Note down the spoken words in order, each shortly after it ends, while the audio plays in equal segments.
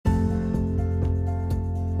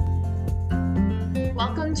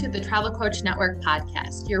Welcome to the Travel Coach Network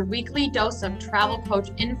podcast, your weekly dose of travel coach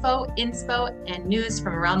info, inspo, and news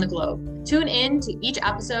from around the globe. Tune in to each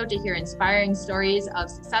episode to hear inspiring stories of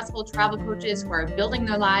successful travel coaches who are building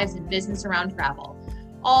their lives and business around travel,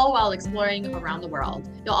 all while exploring around the world.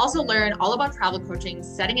 You'll also learn all about travel coaching,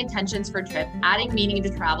 setting intentions for a trip, adding meaning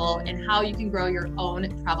to travel, and how you can grow your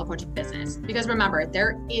own travel coaching business. Because remember,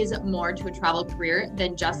 there is more to a travel career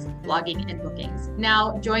than just blogging and bookings.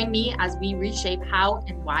 Now, join me as we reshape how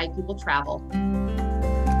and why people travel.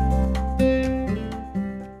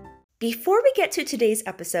 Before we get to today's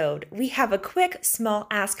episode, we have a quick small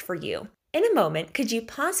ask for you. In a moment, could you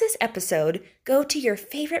pause this episode, go to your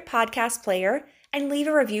favorite podcast player, and leave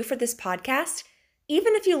a review for this podcast?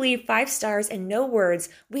 Even if you leave 5 stars and no words,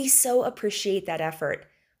 we so appreciate that effort.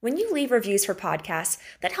 When you leave reviews for podcasts,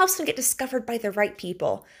 that helps them get discovered by the right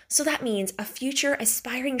people. So that means a future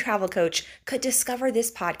aspiring travel coach could discover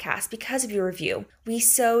this podcast because of your review. We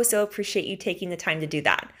so appreciate you taking the time to do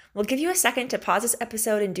that. We'll give you a second to pause this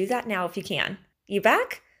episode and do that now if you can. You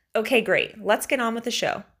back? Okay, great. Let's get on with the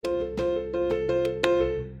show.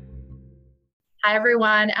 Hi,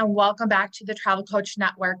 everyone, and welcome back to the Travel Coach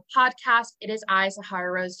Network podcast. It is I,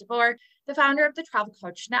 Sahara Rose DeVore, the founder of the Travel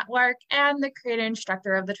Coach Network and the creator and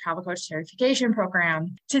instructor of the Travel Coach Certification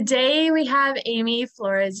Program. Today, we have Amy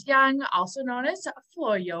Flores-Young, also known as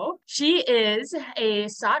Flo-Yo. She is a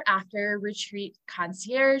sought-after retreat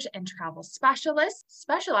concierge and travel specialist,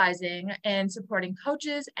 specializing in supporting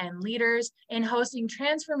coaches and leaders in hosting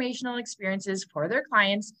transformational experiences for their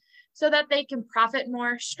clients so that they can profit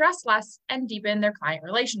more, stress less, and deepen their client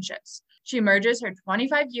relationships. She merges her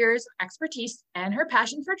 25 years of expertise and her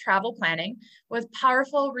passion for travel planning with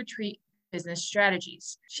powerful retreat business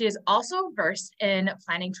strategies. She is also versed in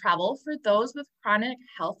planning travel for those with chronic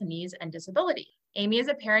health needs and disability. Amy is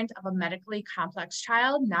a parent of a medically complex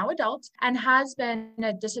child, now adult, and has been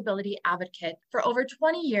a disability advocate for over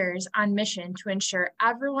 20 years on mission to ensure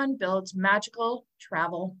everyone builds magical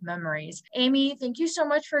travel memories. Amy, thank you so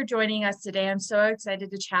much for joining us today. I'm so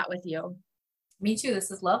excited to chat with you. Me too.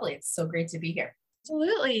 This is lovely. It's so great to be here.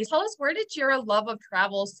 Absolutely. Tell us, where did your love of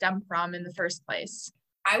travel stem from in the first place?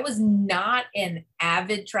 I was not an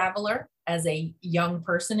avid traveler as a young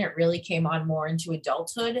person. It really came on more into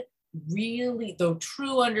adulthood. Really, the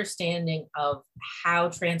true understanding of how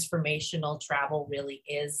transformational travel really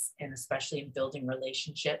is, and especially in building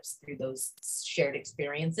relationships through those shared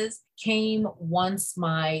experiences, came once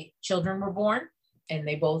my children were born, and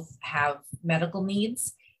they both have medical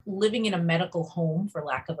needs. Living in a medical home, for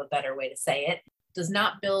lack of a better way to say it, does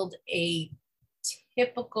not build a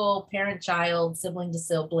typical parent-child,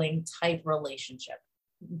 sibling-to-sibling type relationship,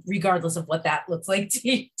 regardless of what that looks like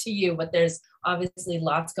to you. But there's obviously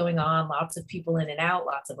lots going on, lots of people in and out,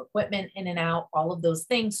 lots of equipment in and out, all of those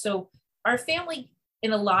things. So our family,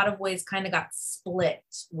 in a lot of ways, kind of got split,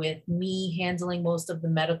 with me handling most of the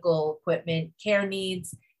medical equipment care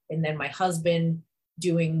needs, and then my husband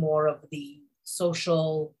doing more of the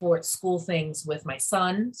social sports school things with my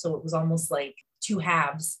son. So it was almost like two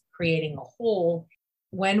halves creating a whole.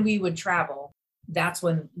 When we would travel, that's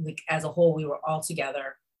when, as a whole, we were all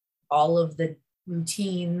together. All of the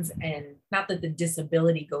routines, and not that the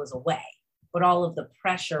disability goes away, but all of the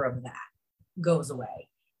pressure of that goes away.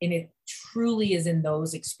 And it truly is in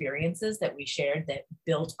those experiences that we shared that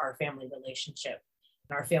built our family relationship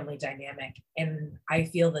and our family dynamic. And I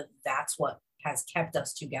feel that that's what has kept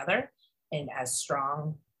us together and as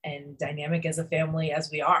strong and dynamic as a family as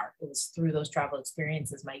we are. It was through those travel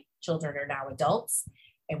experiences. My children are now adults,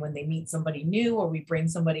 and when they meet somebody new, or we bring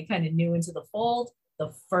somebody kind of new into the fold,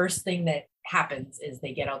 the first thing that happens is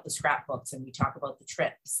they get out the scrapbooks and we talk about the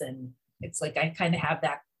trips. And it's like I kind of have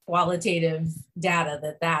that qualitative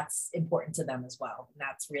data that's important to them as well. And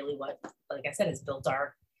that's really what, like I said, has built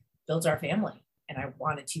our family. And I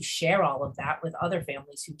wanted to share all of that with other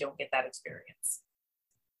families who don't get that experience.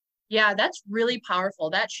 Yeah, that's really powerful.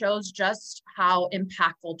 That shows just how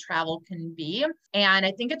impactful travel can be. And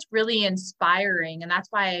I think it's really inspiring. And that's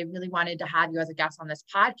why I really wanted to have you as a guest on this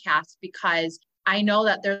podcast, because I know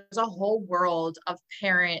that there's a whole world of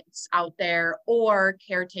parents out there or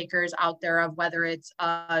caretakers out there, of whether it's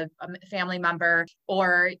a family member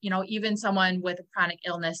or, even someone with a chronic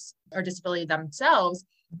illness or disability themselves,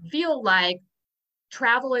 feel like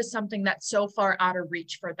travel is something that's so far out of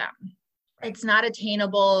reach for them. It's not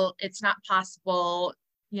attainable. It's not possible,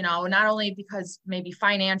 not only because maybe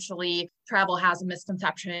financially travel has a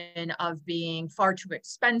misconception of being far too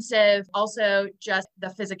expensive, also just the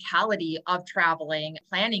physicality of traveling,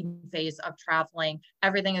 planning phase of traveling,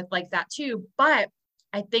 everything is like that too. But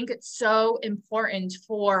I think it's so important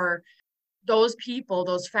for those people,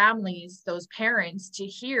 those families, those parents to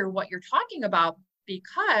hear what you're talking about,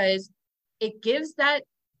 because it gives that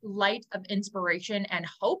light of inspiration and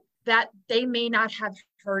hope that they may not have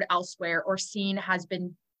heard elsewhere or seen has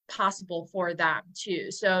been possible for them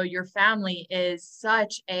too. So your family is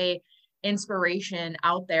such a inspiration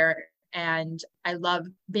out there. And I love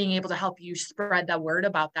being able to help you spread the word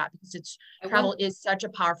about that, because travel is such a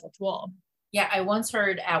powerful tool. Yeah, I once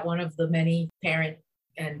heard at one of the many parent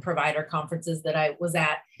and provider conferences that I was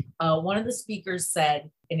at, one of the speakers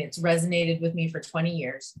said, and it's resonated with me for 20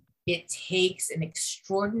 years, it takes an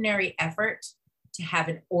extraordinary effort to have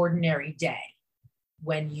an ordinary day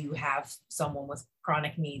when you have someone with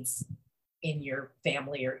chronic needs in your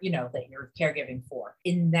family, or, that you're caregiving for.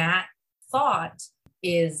 In that thought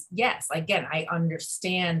is, yes, again, I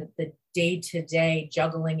understand the day-to-day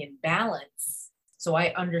juggling and balance. So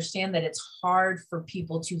I understand that it's hard for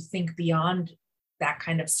people to think beyond that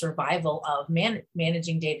kind of survival of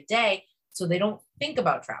managing day-to-day. So they don't think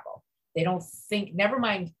about travel. They don't think, never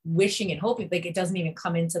mind wishing and hoping, like it doesn't even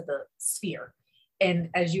come into the sphere. And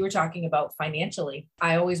as you were talking about financially,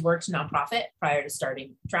 I always worked nonprofit prior to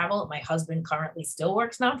starting travel. My husband currently still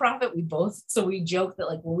works nonprofit. So we joke that,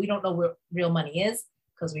 like, well, we don't know what real money is,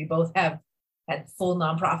 because we both have had full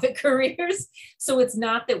nonprofit careers. So it's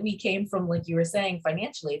not that we came from, like you were saying,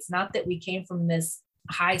 financially, it's not that we came from this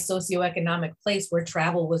high socioeconomic place where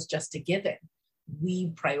travel was just a given.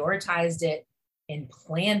 We prioritized it and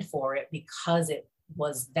planned for it because it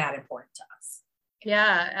was that important to us.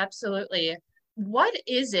 Yeah, absolutely. What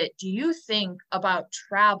is it, do you think, about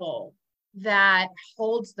travel that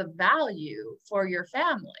holds the value for your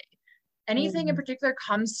family? Anything in particular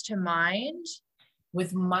comes to mind?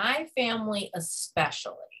 With my family,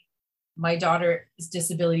 especially, my daughter's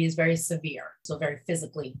disability is very severe, so very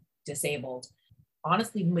physically disabled.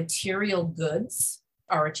 Honestly, material goods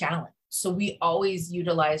are a challenge. So we always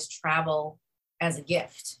utilized travel as a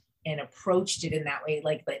gift and approached it in that way,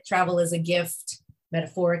 like travel is a gift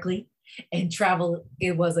metaphorically, and travel,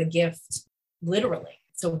 it was a gift literally.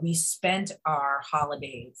 So we spent our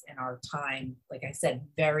holidays and our time, like I said,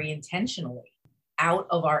 very intentionally out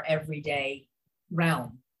of our everyday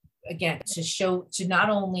realm. Again, to not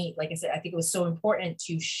only, like I said, I think it was so important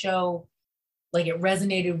to show, like, it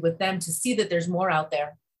resonated with them to see that there's more out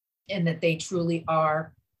there and that they truly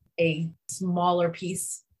are a smaller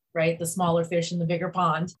piece, right? The smaller fish in the bigger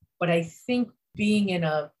pond. But I think being in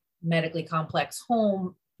a medically complex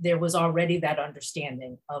home, there was already that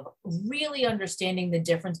understanding of really understanding the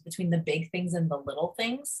difference between the big things and the little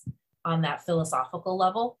things on that philosophical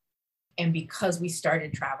level. And because we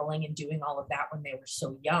started traveling and doing all of that when they were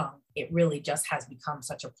so young, it really just has become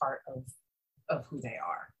such a part of who they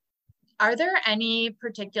are. Are there any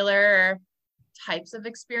particular types of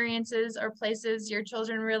experiences or places your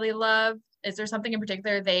children really love? Is there something in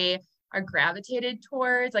particular they are gravitated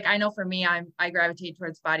towards? Like, I know for me, I gravitate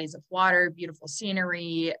towards bodies of water, beautiful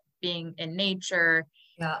scenery, being in nature.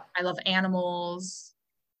 Yeah. I love animals,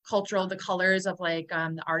 the colors of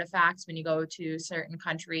the artifacts when you go to certain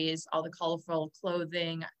countries, all the colorful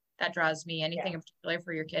clothing that draws me. Anything in particular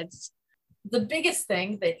for your kids? The biggest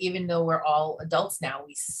thing that, even though we're all adults now,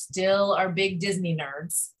 we still are big Disney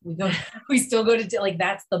nerds. We still go to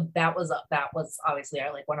that was obviously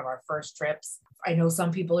one of our first trips. I know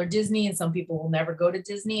some people are Disney and some people will never go to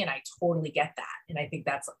Disney, and I totally get that. And I think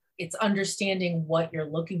it's understanding what you're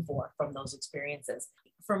looking for from those experiences.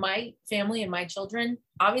 For my family and my children,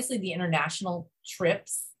 obviously the international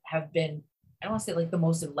trips have been, I don't want to say the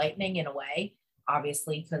most enlightening in a way,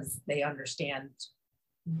 obviously, because they understand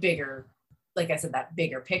bigger, like I said, that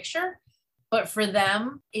bigger picture. But for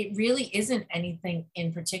them, it really isn't anything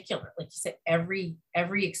in particular. Like you said, every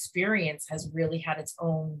experience has really had its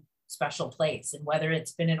own special place. And whether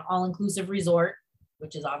it's been an all-inclusive resort,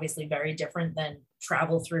 which is obviously very different than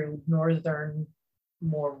travel through northern,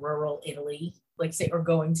 more rural Italy, or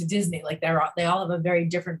going to Disney, they all have a very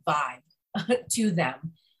different vibe to them.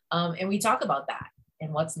 And we talk about that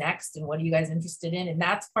and what's next and what are you guys interested in? And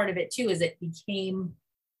that's part of it too, is it became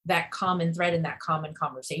that common thread in that common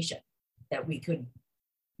conversation that we could,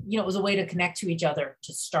 it was a way to connect to each other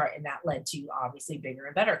to start, and that led to obviously bigger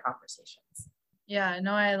and better conversations. Yeah,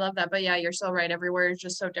 no, I love that. But yeah, you're so right. Everywhere is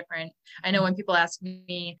just so different. I know when people ask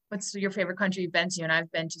me, what's your favorite country you've been to? And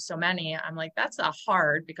I've been to so many, I'm like, that's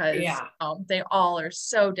hard, because they all are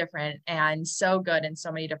so different and so good in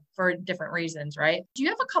so many for different reasons, right? Do you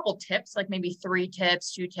have a couple tips, like maybe 3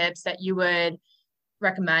 tips, 2 tips that you would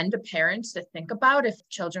recommend to parents to think about if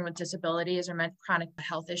children with disabilities or chronic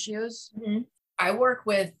health issues? Mm-hmm. I work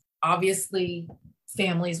with, obviously,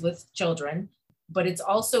 families with children, But it's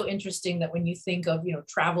also interesting that when you think of,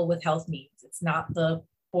 travel with health needs, it's not the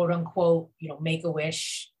quote unquote,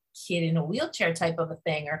 make-a-wish kid in a wheelchair type of a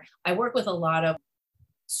thing. Or I work with a lot of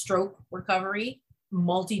stroke recovery,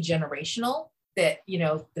 multi-generational, that,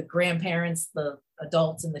 the grandparents, the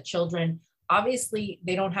adults and the children, obviously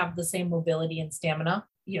they don't have the same mobility and stamina.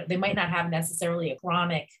 They might not have necessarily a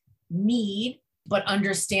chronic need, but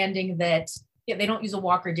understanding that they don't use a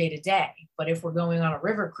walker day to day. But if we're going on a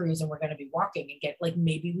river cruise and we're going to be walking and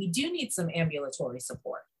maybe we do need some ambulatory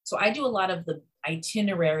support. So I do a lot of the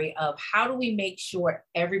itinerary of how do we make sure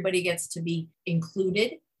everybody gets to be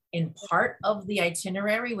included in part of the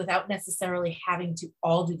itinerary without necessarily having to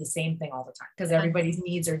all do the same thing all the time, because everybody's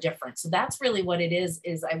needs are different. So that's really what it is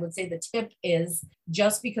I would say the tip is,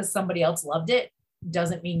 just because somebody else loved it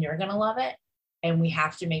doesn't mean you're going to love it. And we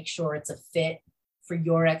have to make sure it's a fit for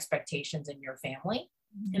your expectations and your family.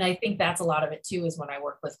 And I think that's a lot of it too, is when I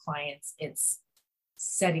work with clients, it's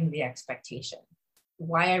setting the expectation.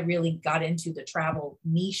 Why I really got into the travel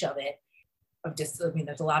niche of it, there's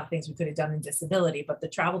a lot of things we could have done in disability, but the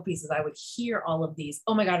travel pieces, I would hear all of these,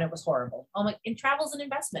 oh my God, it was horrible. And travel's an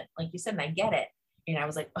investment, like you said, and I get it. And I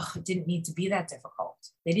was like, oh, it didn't need to be that difficult.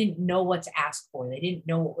 They didn't know what to ask for. They didn't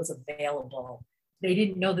know what was available. They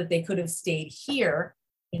didn't know that they could have stayed here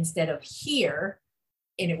instead of here,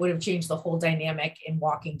 and it would have changed the whole dynamic in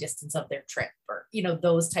walking distance of their trip, or,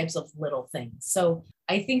 those types of little things. So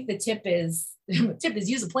I think the tip is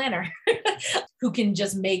use a planner who can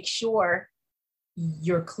just make sure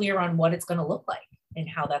you're clear on what it's going to look like and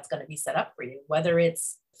how that's going to be set up for you, whether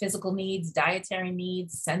it's physical needs, dietary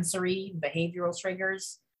needs, sensory, behavioral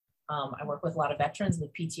triggers. I work with a lot of veterans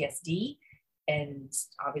with PTSD, and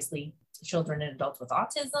obviously children and adults with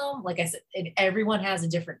autism. Like I said, everyone has a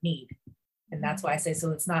different need. And that's why I say,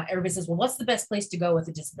 so it's not, everybody says, well, what's the best place to go with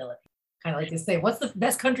a disability? Kind of like to say, what's the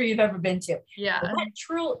best country you've ever been to? Yeah. Well, that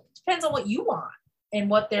true depends on what you want and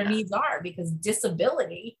what their needs are, because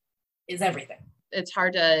disability is everything. It's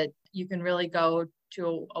hard you can really go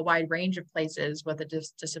to a wide range of places with a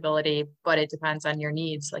disability, but it depends on your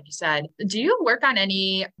needs, like you said. Do you work on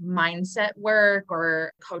any mindset work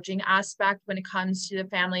or coaching aspect when it comes to the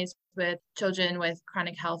families with children with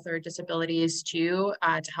chronic health or disabilities too,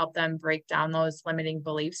 to help them break down those limiting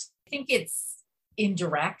beliefs? I think it's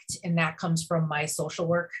indirect, and that comes from my social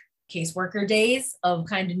work caseworker days of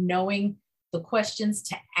kind of knowing the questions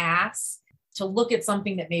to ask, to look at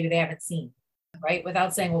something that maybe they haven't seen, right?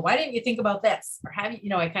 Without saying, well, why didn't you think about this? Or have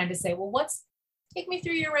you, I kind of say, well, take me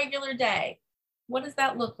through your regular day. What does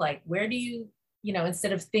that look like? Where do you,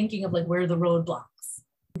 instead of thinking of where are the roadblocks,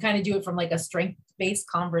 we kind of do it from a strength-based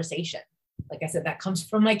conversation. Like I said, that comes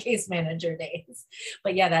from my case manager days.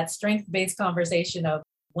 But yeah, that strength-based conversation of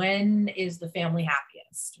when is the family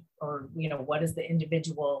happiest? Or, what is the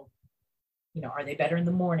individual, are they better in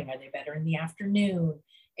the morning? Are they better in the afternoon?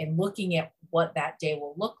 And looking at what that day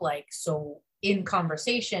will look like. So in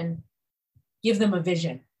conversation, give them a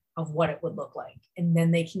vision of what it would look like. And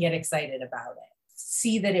then they can get excited about it,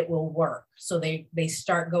 see that it will work. So they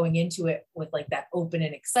start going into it with that open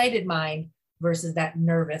and excited mind versus that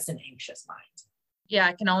nervous and anxious mind. Yeah,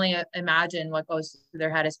 I can only imagine what goes through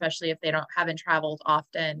their head, especially if they haven't traveled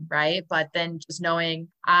often, right? But then just knowing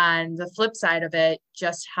on the flip side of it,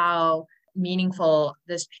 just how meaningful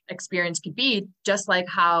this experience could be, just like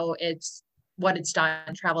how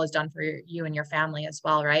travel has done for you and your family as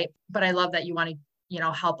well, right? But I love that you want to,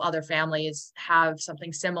 help other families have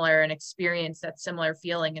something similar and experience that similar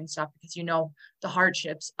feeling and stuff, because the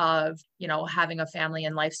hardships of, having a family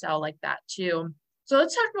and lifestyle like that too. So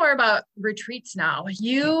let's talk more about retreats now.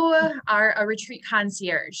 You are a retreat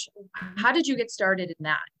concierge. How did you get started in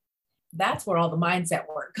that? That's where all the mindset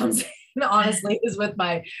work comes in, honestly, is with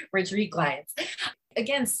my retreat clients.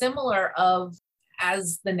 Again, similar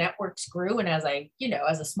as the networks grew, and as I,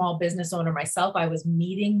 as a small business owner myself, I was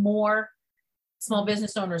meeting more small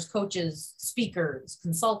business owners, coaches, speakers,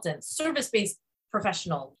 consultants, service-based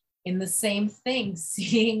professionals in the same thing,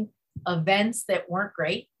 seeing events that weren't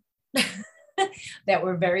great, that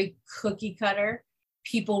were very cookie cutter,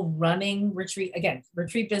 people running retreat. Again,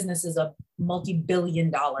 retreat business is a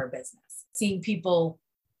multi-billion-dollar business. Seeing people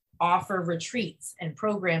offer retreats and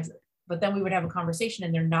programs, but then we would have a conversation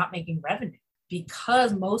and they're not making revenue,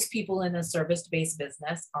 because most people in a service-based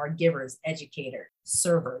business are givers, educators,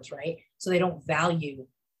 servers, right? So they don't value,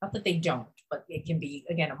 not that they don't, but it can be,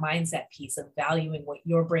 again, a mindset piece of valuing what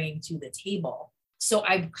you're bringing to the table. So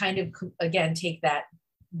I kind of, again, take that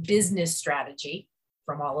business strategy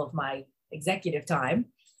from all of my executive time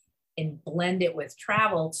and blend it with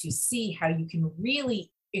travel to see how you can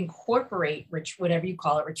really incorporate whatever you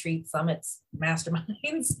call it, retreat, summits,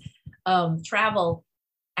 masterminds, travel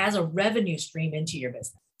as a revenue stream into your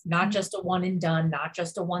business, not just a one and done, not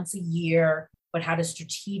just a once a year, but how to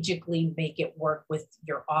strategically make it work with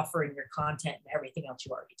your offer and your content and everything else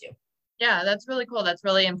you already do. Yeah, that's really cool. That's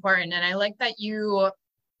really important. And I like that you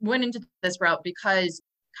went into this route because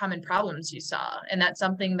common problems you saw. And that's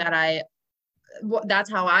something that that's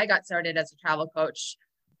how I got started as a travel coach.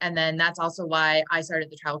 And then that's also why I started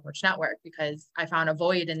the Travel Coach Network, because I found a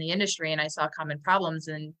void in the industry and I saw common problems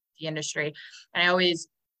in the industry. And I always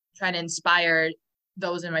try to inspire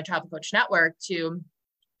those in my Travel Coach Network to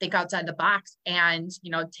think outside the box and,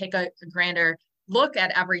 take a grander look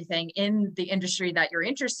at everything in the industry that you're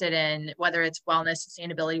interested in, whether it's wellness,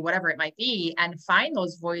 sustainability, whatever it might be, and find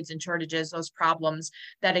those voids and shortages, those problems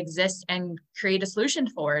that exist and create a solution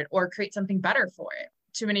for it or create something better for it.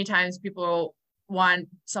 Too many times people want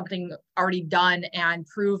something already done and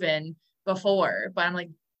proven before, but I'm like,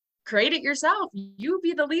 create it yourself. You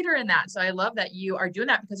be the leader in that. So I love that you are doing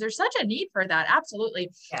that because there's such a need for that. Absolutely.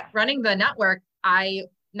 Yeah. Running the network, I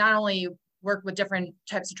not only work with different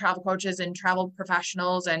types of travel coaches and travel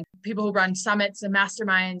professionals and people who run summits and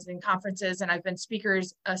masterminds and conferences, and I've been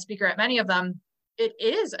a speaker at many of them. It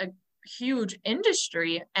is a huge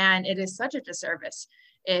industry and it is such a disservice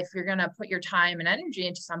if you're going to put your time and energy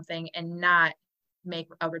into something and not make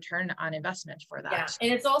a return on investment for that. Yeah.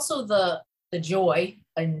 And it's also the joy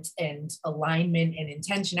and alignment and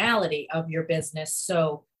intentionality of your business.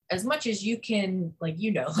 So as much as you can,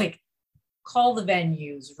 call the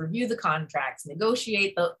venues, review the contracts,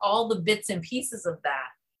 negotiate all the bits and pieces of that.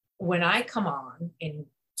 When I come on and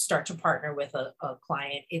start to partner with a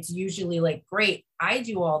client, it's usually like, great, I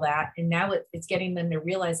do all that. And now it's getting them to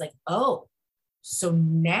realize like, oh, so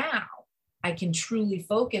now I can truly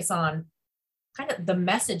focus on kind of the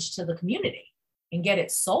message to the community and get it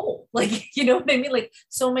sold. You know what I mean?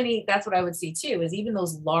 So many, that's what I would see too, is even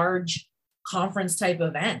those large conference type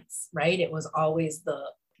events, right? It was always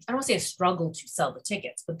I don't want to say a struggle to sell the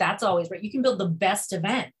tickets, but that's always right. You can build the best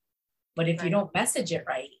event, but if you don't message it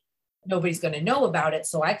right, nobody's going to know about it.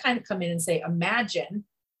 So I kind of come in and say, imagine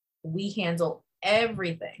we handle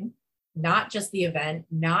everything, not just the event,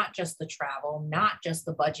 not just the travel, not just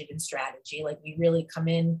the budget and strategy. We really come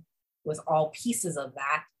in with all pieces of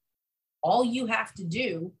that. All you have to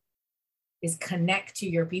do is connect to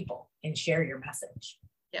your people and share your message.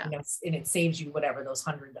 Yeah. And it saves you whatever those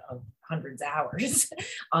hundreds hours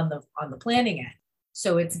on the planning end.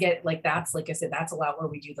 So that's, like I said, that's a lot where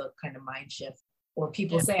we do the kind of mind shift, or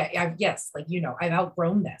people say, I've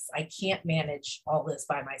outgrown this. I can't manage all this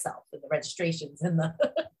by myself, and the registrations and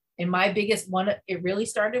and my biggest one, it really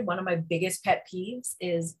started, one of my biggest pet peeves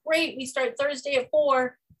is, great, we start Thursday at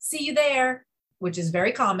 4, see you there, which is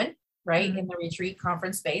very common, right? Mm-hmm. In the retreat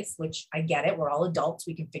conference space, which I get it. We're all adults.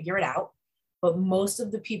 We can figure it out. But most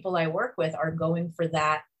of the people I work with are going for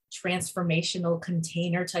that transformational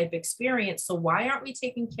container type experience. So why aren't we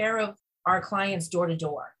taking care of our clients door to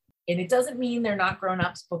door? And it doesn't mean they're not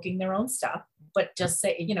grown-ups booking their own stuff, but just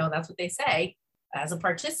say, that's what they say. As a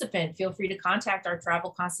participant, feel free to contact our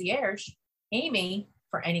travel concierge, Amy,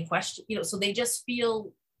 for any question, so they just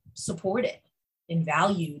feel supported and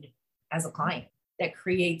valued as a client. That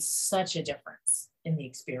creates such a difference in the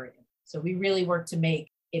experience. So we really work to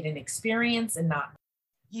make it an experience and not.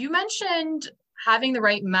 You mentioned having the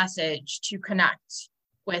right message to connect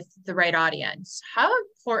with the right audience. How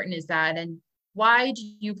important is that? And why do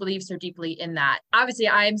you believe so deeply in that? Obviously,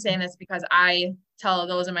 I'm saying this because I tell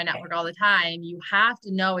those in my network all the time, you have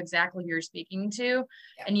to know exactly who you're speaking to.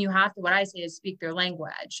 Yeah. And you have to, what I say is, speak their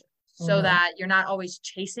language so that you're not always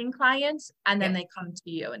chasing clients and then they come to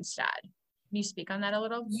you instead. Can you speak on that a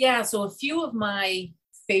little? Yeah. So a few of my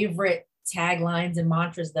favorite taglines and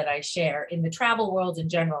mantras that I share in the travel world in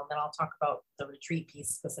general, and then I'll talk about the retreat piece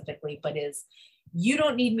specifically, but is, you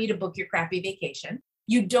don't need me to book your crappy vacation.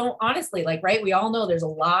 You don't, honestly, right? We all know there's a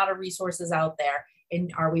lot of resources out there.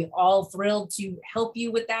 And are we all thrilled to help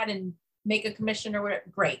you with that and make a commission or whatever?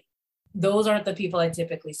 Great. Those aren't the people I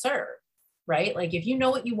typically serve, right? If you know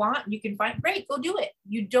what you want, you can find, great, go do it.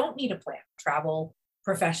 You don't need a plan. Travel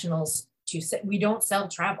professionals we don't sell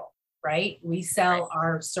travel, right? We sell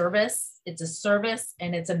our service. It's a service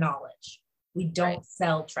and it's a knowledge. We don't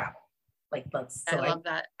sell travel. I love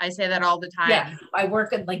that. I say that all the time. Yeah, I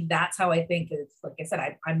work at that's how I think. It's like I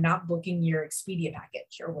said, I'm not booking your Expedia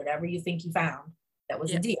package or whatever you think you found. That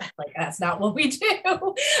was a deal. That's not what we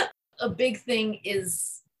do. A big thing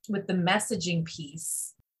is with the messaging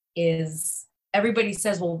piece is everybody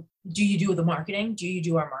says, well, do you do the marketing? Do you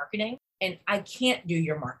do our marketing? And I can't do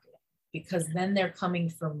your marketing because then they're coming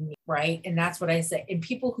from me, right? And that's what I say. And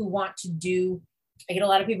people who want to I get a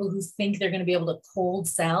lot of people who think they're going to be able to cold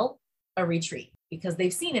sell a retreat because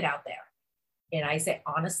they've seen it out there. And I say,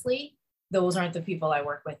 honestly, those aren't the people I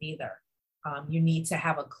work with either. You need to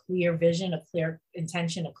have a clear vision, a clear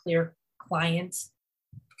intention, a clear client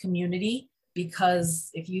community, because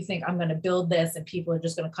if you think I'm going to build this and people are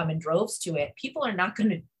just going to come in droves to it, people are not going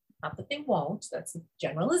to, not that they won't, that's a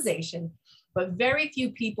generalization, but very few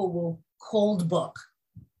people will cold book.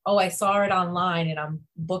 Oh, I saw it online and I'm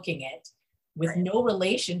booking it with no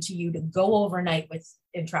relation to you to go overnight with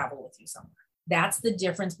and travel with you somewhere. That's the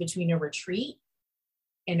difference between a retreat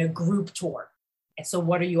and a group tour. And so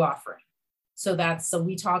what are you offering? So that's what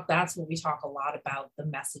we talk a lot about, the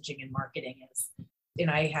messaging and marketing is.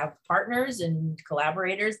 And I have partners and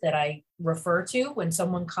collaborators that I refer to when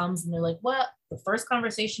someone comes and they're like, well, the first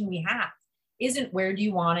conversation we have isn't where do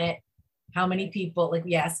you want it? How many people? Like,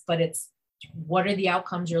 yes, but it's what are the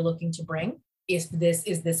outcomes you're looking to bring? Is this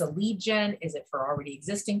a lead gen? Is it for already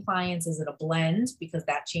existing clients? Is it a blend? Because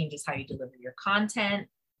that changes how you deliver your content.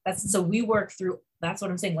 So we work through, that's what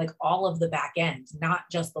I'm saying, like all of the back end, not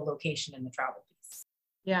just the location and the travel piece.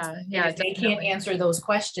 Yeah. If they can't answer those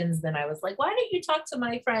questions, then I was like, why don't you talk to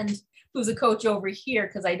my friend who's a coach over here?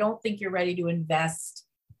 Because I don't think you're ready to invest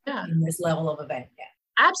in this level of event yet.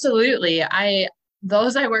 Absolutely.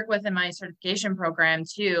 Those I work with in my certification program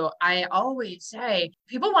too, I always say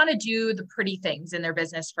people want to do the pretty things in their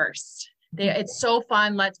business first. It's so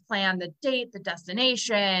fun. Let's plan the date, the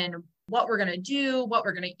destination, what we're going to do, what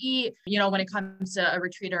we're going to eat, when it comes to a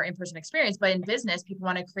retreat or in-person experience. But in business, people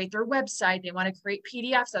want to create their website. They want to create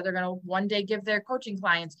PDFs that they're going to one day give their coaching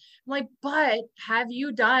clients. I'm like, but have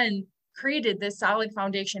you created this solid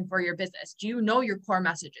foundation for your business? Do you know your core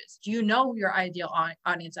messages? Do you know your ideal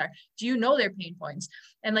audience are? Do you know their pain points?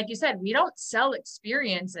 And like you said, we don't sell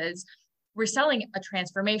experiences. We're selling a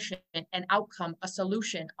transformation, an outcome, a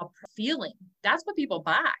solution, a feeling. That's what people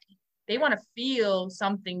buy. They want to feel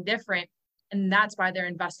something different. And that's why they're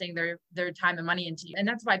investing their time and money into you. And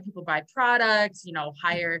that's why people buy products,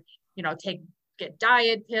 get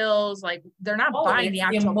diet pills. Like they're not buying the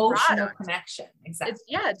actual emotional product. Connection. Exactly.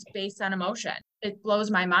 It's based on emotion. It blows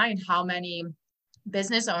my mind how many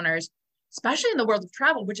business owners, especially in the world of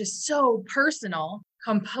travel, which is so personal,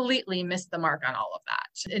 completely miss the mark on all of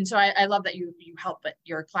that. And so I love that you help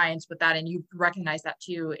your clients with that and you recognize that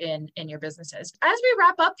too in your businesses. As we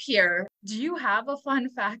wrap up here, do you have a fun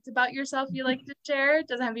fact about yourself you like to share? It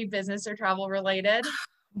doesn't have to be business or travel related.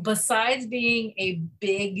 Besides being a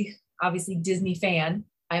big, obviously Disney fan,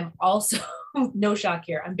 I'm also, no shock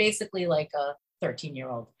here, I'm basically like a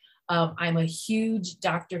 13-year-old. I'm a huge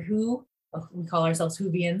Doctor Who. We call ourselves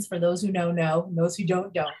Whovians. For those who know, those who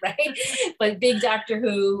don't, right? But big Doctor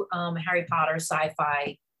Who, Harry Potter,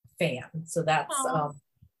 sci-fi fan. So that's,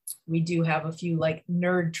 we do have a few like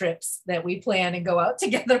nerd trips that we plan and go out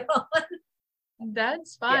together on.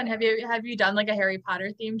 That's fun. Yeah. Have you done like a Harry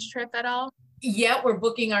Potter themed trip at all? Yeah, we're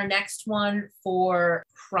booking our next one for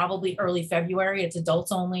probably early February. It's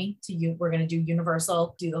adults only. We're going to do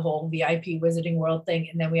Universal, do the whole VIP Wizarding World thing.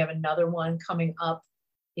 And then we have another one coming up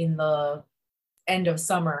in the end of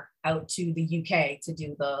summer out to the UK to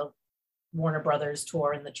do the Warner Brothers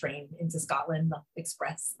tour and the train into Scotland, the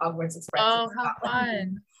Hogwarts Express. Oh, how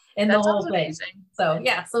fun. And that the whole thing. Amazing. So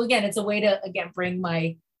yeah, so again, it's a way to, bring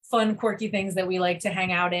my fun, quirky things that we like to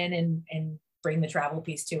hang out in and bring the travel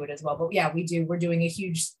piece to it as well. But yeah, we're doing a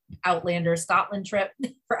huge Outlander Scotland trip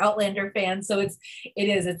for Outlander fans. So it's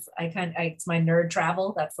my nerd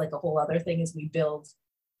travel. That's like a whole other thing is we build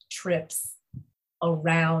trips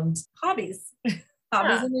around hobbies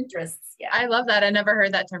and interests. Yeah. I love that. I never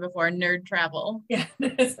heard that term before. Nerd travel. Yeah.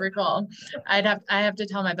 It's pretty cool. I have to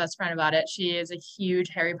tell my best friend about it. She is a huge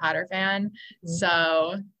Harry Potter fan. Mm-hmm.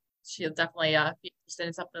 So she'll definitely be interested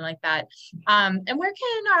in something like that. And where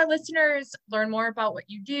can our listeners learn more about what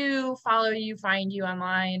you do, follow you, find you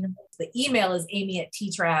online? The email is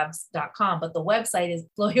amy@ttravs.com, but the website is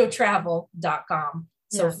floyotravel.com.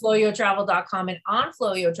 So floyotravel.com, and on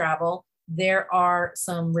Flo-Yo Travel, there are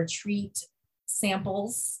some retreat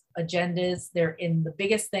samples, agendas. They're in the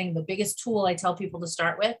biggest tool I tell people to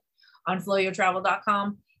start with on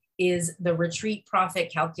floyotravel.com is the retreat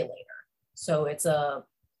profit calculator. So it's a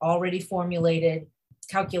already formulated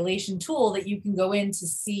calculation tool that you can go in to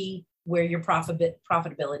see where your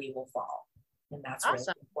profitability will fall. And that's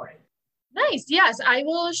awesome. Really important. Nice. Yes, I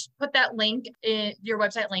will put that link in your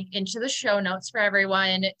website link into the show notes for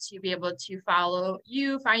everyone to be able to follow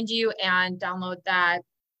you, find you, and download that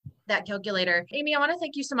calculator. Amy, I want to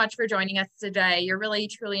thank you so much for joining us today. You're really,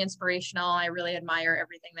 truly inspirational. I really admire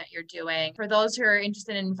everything that you're doing. For those who are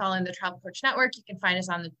interested in following the Travel Coach Network, you can find us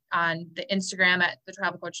on the Instagram at the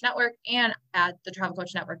Travel Coach Network and at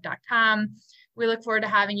thetravelcoachnetwork.com. We look forward to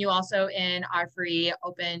having you also in our free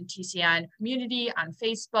open TCN community on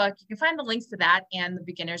Facebook. You can find the links to that and the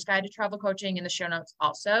Beginner's Guide to Travel Coaching in the show notes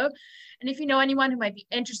also. And if you know anyone who might be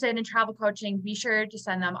interested in travel coaching, be sure to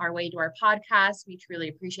send them our way to our podcast. We truly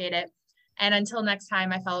appreciate it. And until next time,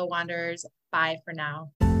 my fellow wanderers, bye for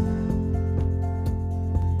now.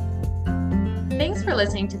 Thanks for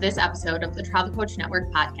listening to this episode of the Travel Coach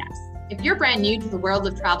Network podcast. If you're brand new to the world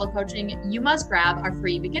of travel coaching, you must grab our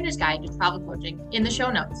free Beginner's Guide to Travel Coaching in the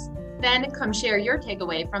show notes. Then come share your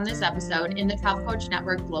takeaway from this episode in the Travel Coach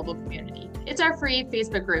Network global community. It's our free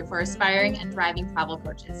Facebook group for aspiring and thriving travel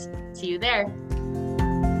coaches. See you there.